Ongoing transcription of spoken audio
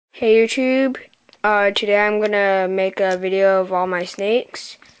Hey YouTube, today I'm gonna make a video of all my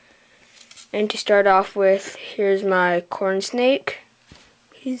snakes. And to start off with, here's my corn snake.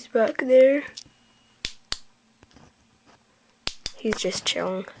 He's back there. He's just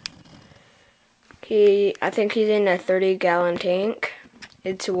chilling. I think he's in a 30-gallon tank.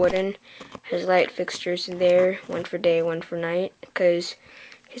 It's wooden. Has light fixtures in there, one for day, one for night, because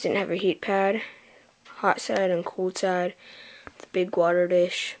he doesn't have a heat pad. Hot side and cold side. The big water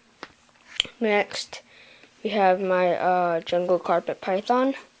dish. Next, we have my jungle carpet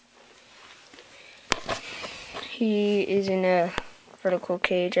python. He is in a vertical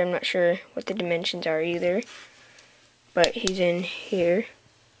cage. I'm not sure what the dimensions are either, but he's in here.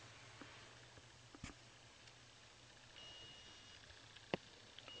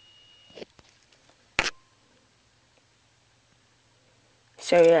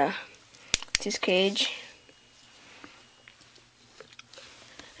 So yeah, it's his cage.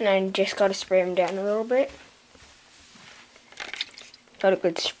 And I just got to spray him down a little bit. Got a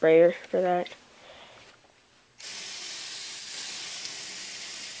good sprayer for that.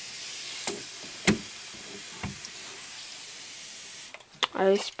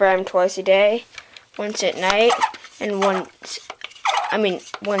 I spray him twice a day, once at night, and once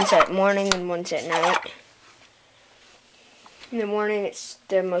at morning and once at night. In the morning it's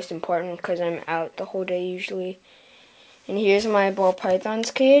the most important because I'm out the whole day usually. And here's my ball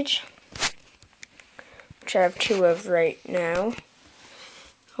python's cage, which I have two of right now.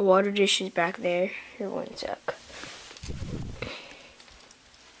 A water dish is back there. Here, one sec.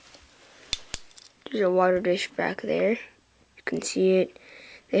 There's a water dish back there. You can see it.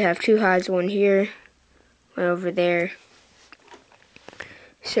 They have two hides, one here, one over there.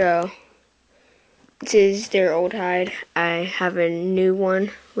 So, this is their old hide. I have a new one,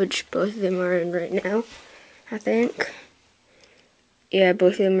 which both of them are in right now, I think. Yeah,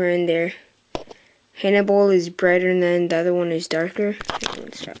 both of them are in there. Hannibal is brighter and then the other one is darker.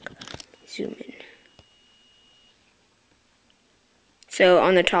 Zoom in. So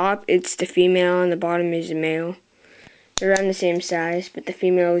on the top, it's the female, on the bottom is the male. They're around the same size, but the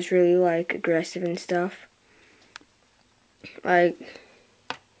female is really, like, aggressive and stuff. Like,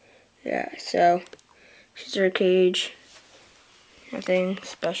 yeah, so, this is our cage. Nothing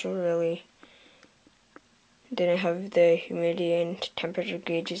special, really. Didn't have the humidity and temperature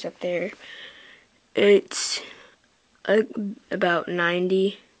gauges up there. It's about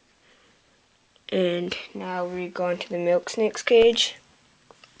 90. And now we're going to the milk snake's cage.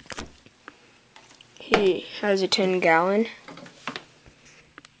 He has a 10-gallon.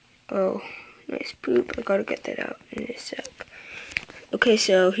 Oh, nice poop. I gotta get that out in a sec. Okay,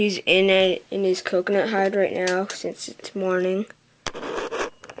 so he's in his coconut hide right now since it's morning.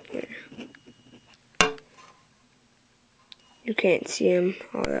 Here. You can't see him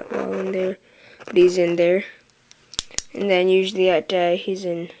all that well in there, but he's in there. And then usually at day, he's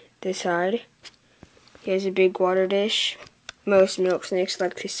in this hide. He has a big water dish. Most milk snakes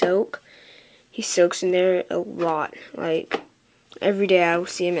like to soak. He soaks in there a lot. Like, every day I will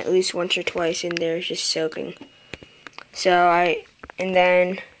see him at least once or twice in there just soaking. And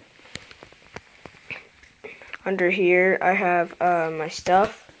then under here I have my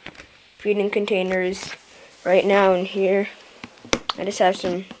stuff. Feeding containers. Right now in here, I just have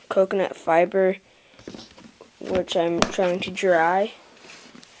some coconut fiber, which I'm trying to dry.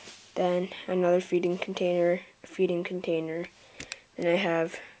 Then another feeding container, Then I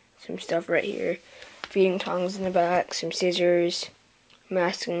have some stuff right here. Feeding tongs in the back, some scissors,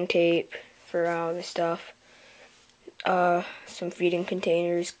 masking tape for all the stuff. Some feeding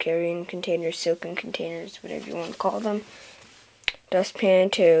containers, carrying containers, soaking containers, whatever you want to call them. Dustpan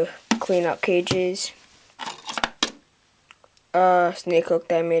to clean up cages. Snake hook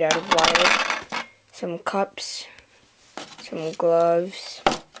that I made out of wire. Some cups. Some gloves.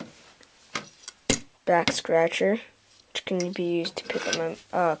 Back scratcher, which can be used to pick up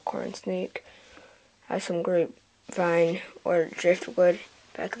my corn snake. I have some grapevine or driftwood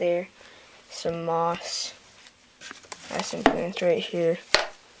back there. Some moss. I have some plants right here.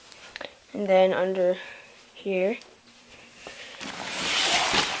 And then under here,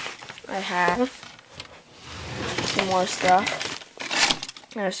 I have some more stuff.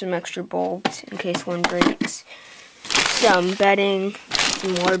 I have some extra bulbs in case one breaks. Some bedding,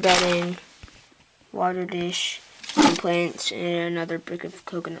 some more bedding, water dish, some plants, and another brick of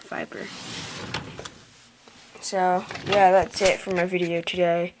coconut fiber. So, yeah, that's it for my video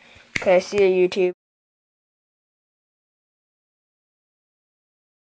today. Okay, see you, YouTube.